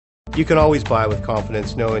You can always buy with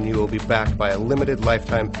confidence knowing you will be backed by a limited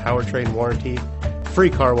lifetime powertrain warranty, free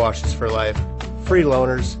car washes for life, free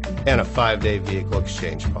loaners, and a 5-day vehicle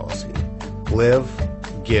exchange policy. Live,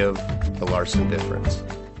 give the Larson difference.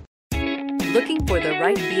 Looking for the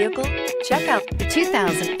right vehicle? Check out the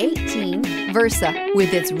 2018 Versa.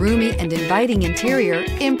 With its roomy and inviting interior,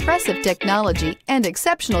 impressive technology, and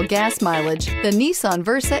exceptional gas mileage, the Nissan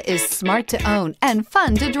Versa is smart to own and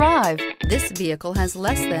fun to drive. This vehicle has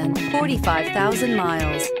less than 45,000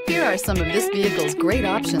 miles. Here are some of this vehicle's great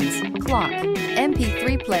options: clock,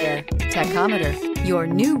 MP3 player, tachometer. Your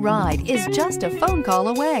new ride is just a phone call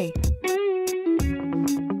away.